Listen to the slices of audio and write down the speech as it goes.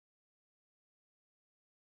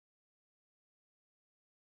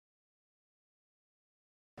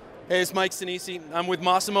Hey, it's Mike Sinisi. I'm with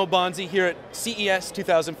Massimo Banzi here at CES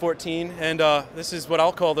 2014, and this is what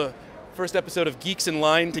I'll call the first episode of Geeks in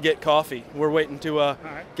Line to get coffee. We're waiting to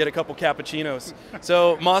get a couple cappuccinos.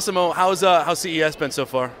 So, Massimo, how's CES been so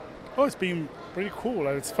far? Oh, it's been pretty cool.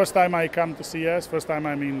 It's the first time I come to CES, first time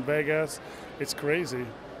I'm in Vegas. It's crazy. Yeah.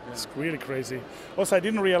 It's really crazy. Also, I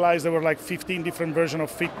didn't realize there were like 15 different versions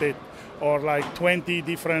of Fitbit or like 20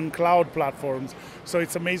 different cloud platforms. So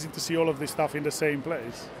it's amazing to see all of this stuff in the same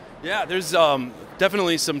place. Yeah, there's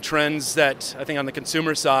definitely some trends that I think on the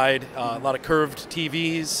consumer side, a lot of curved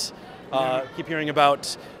TVs. Keep hearing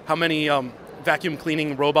about how many vacuum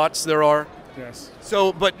cleaning robots there are. Yes.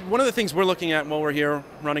 So, but one of the things we're looking at while we're here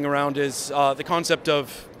running around is the concept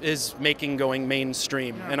of making going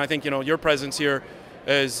mainstream. Yeah. And I think your presence here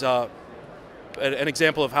is an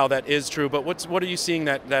example of how that is true. But what are you seeing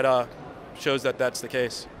that shows that that's the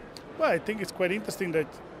case? Well, I think it's quite interesting that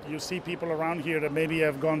you see people around here that maybe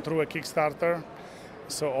have gone through a Kickstarter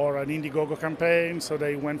or an Indiegogo campaign, so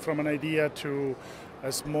they went from an idea to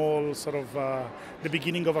a small sort of the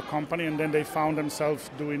beginning of a company, and then they found themselves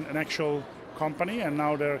doing an actual company, and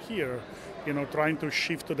now they're here, trying to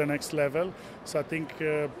shift to the next level. So I think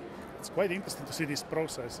it's quite interesting to see this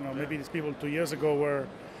process. Maybe these people 2 years ago were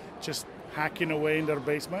just hacking away in their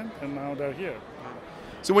basement, and now they're here.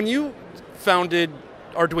 So when you founded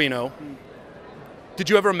Arduino, did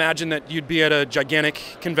you ever imagine that you'd be at a gigantic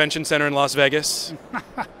convention center in Las Vegas?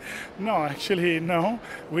 No, actually, no.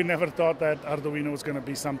 We never thought that Arduino was going to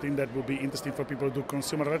be something that would be interesting for people who do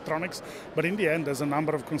consumer electronics. But in the end, there's a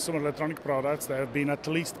number of consumer electronic products that have been at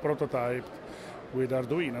least prototyped with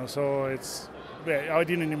Arduino. So I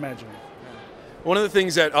didn't imagine it. One of the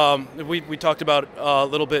things that we talked about a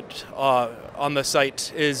little bit on the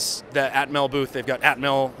site is the Atmel booth. They've got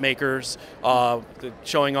Atmel makers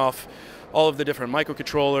showing off all of the different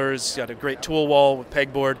microcontrollers. Got a great tool wall with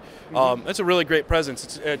pegboard. That's a really great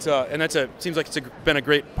presence. Seems like it's been a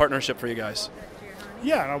great partnership for you guys.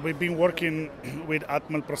 Yeah, we've been working with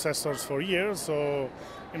Atmel processors for years, so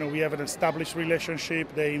we have an established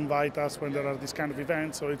relationship. They invite us when there are these kind of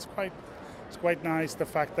events, so it's quite nice the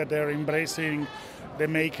fact that they're embracing the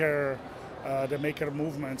maker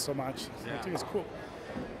movement so much. Yeah. I think it's cool.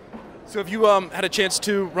 So have you had a chance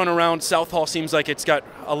to run around? South Hall seems like it's got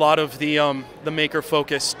a lot of the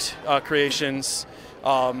maker-focused creations,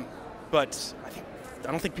 but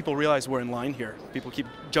I don't think people realize we're in line here. People keep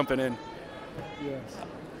jumping in. Yes.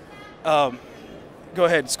 Go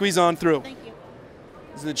ahead, squeeze on through. Thank you.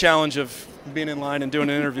 This is the challenge of being in line and doing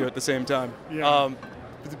an interview at the same time. Yeah.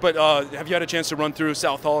 But have you had a chance to run through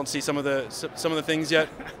South Hall and see some of the things yet?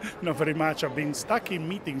 Not very much. I've been stuck in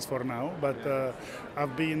meetings for now, but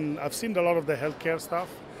I've seen a lot of the healthcare stuff,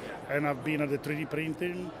 and I've been at the 3D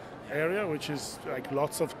printing area, which is like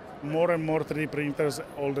lots of more and more 3D printers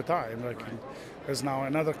all the time. Like there's now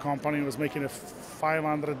another company was making a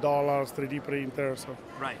 $500 3D printer. So.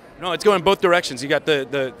 Right. No, it's going both directions. You got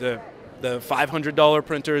the $500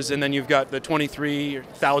 printers, and then you've got the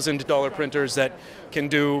 $23,000 printers that can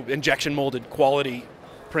do injection molded quality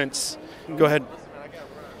prints. Mm-hmm. Go ahead.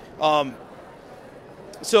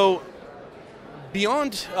 So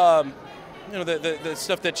beyond the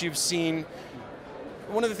stuff that you've seen,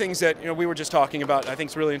 one of the things that we were just talking about, I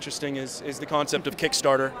think is really interesting, is the concept of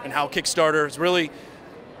Kickstarter and how Kickstarter has really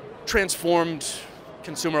transformed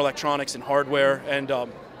consumer electronics and hardware, and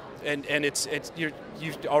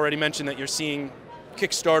you've already mentioned that you're seeing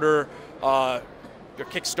Kickstarter or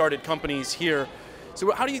kickstarted companies here. So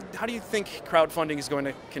how do you think crowdfunding is going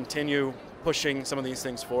to continue pushing some of these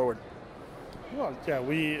things forward? Well, yeah,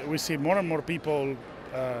 we see more and more people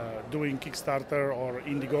doing Kickstarter or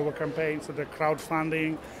Indiegogo campaigns, so they're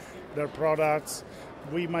crowdfunding their products.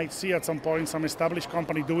 We might see at some point some established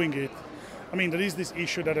company doing it. I mean, there is this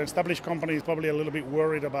issue that an established company is probably a little bit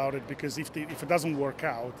worried about it, because if it doesn't work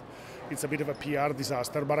out, it's a bit of a PR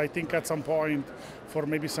disaster. But I think at some point, for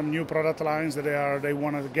maybe some new product lines that they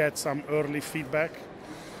want to get some early feedback.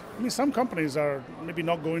 I mean, some companies are maybe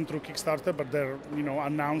not going through Kickstarter, but they're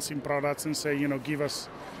announcing products and say, give us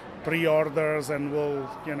pre-orders and we'll.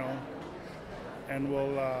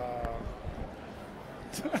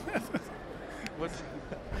 What?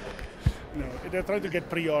 No, they're trying to get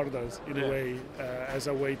pre-orders in a way, as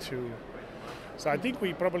a way to. So I think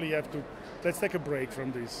we probably have to. Let's take a break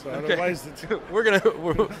from this. Okay. Otherwise,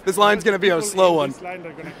 this line's gonna be a slow one. This line,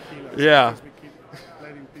 they're gonna kill us. Yeah. We keep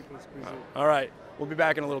letting people squeeze it. All right, we'll be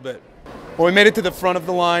back in a little bit. Well, we made it to the front of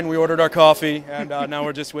the line. We ordered our coffee, and now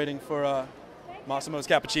we're just waiting for Massimo's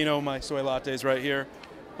cappuccino. My soy latte is right here.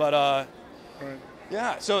 But right.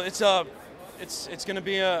 yeah, so it's going to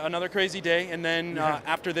be another crazy day, and then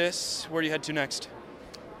after this, where do you head to next?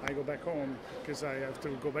 I go back home because I have to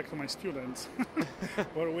go back to my students.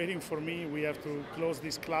 They're waiting for me. We have to close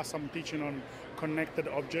this class I'm teaching on connected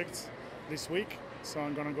objects this week. So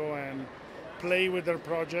I'm going to go and play with their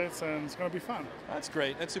projects, and it's going to be fun. That's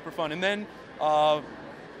great. That's super fun. And then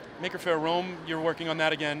Maker Faire Rome, you're working on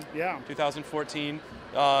that again. Yeah. 2014.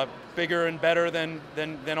 Bigger and better than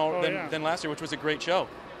last year, which was a great show.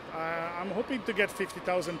 I'm hoping to get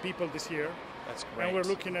 50,000 people this year. That's great. And we're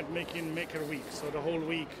looking at making Maker Week, so the whole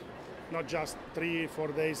week, not just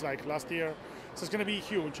 3-4 days like last year. So it's going to be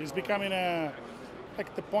huge. It's becoming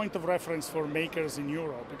like the point of reference for makers in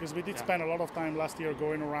Europe, because we did spend a lot of time last year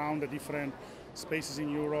going around the different spaces in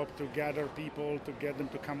Europe to gather people, to get them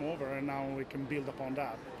to come over, and now we can build upon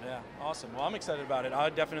that. Yeah, awesome. Well, I'm excited about it. I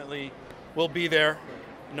definitely will be there,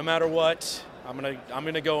 no matter what. I'm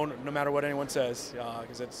gonna go no matter what anyone says,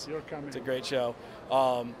 because it's a great show.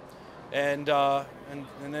 And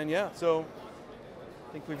then yeah, so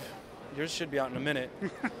I think yours should be out in a minute.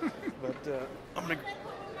 But I'm gonna.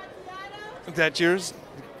 Is that yours?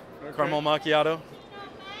 Okay. Caramel macchiato.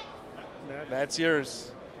 That's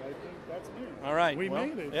yours. I think that's me. All right. We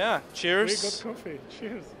made it. Yeah. Cheers. We got coffee.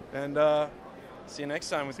 Cheers. And see you next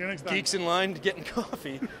time with Geeks time. in Line getting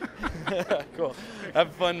coffee. Cool.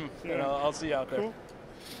 Have fun. Yeah. And I'll see you out there. Cool.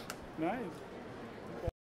 Nice.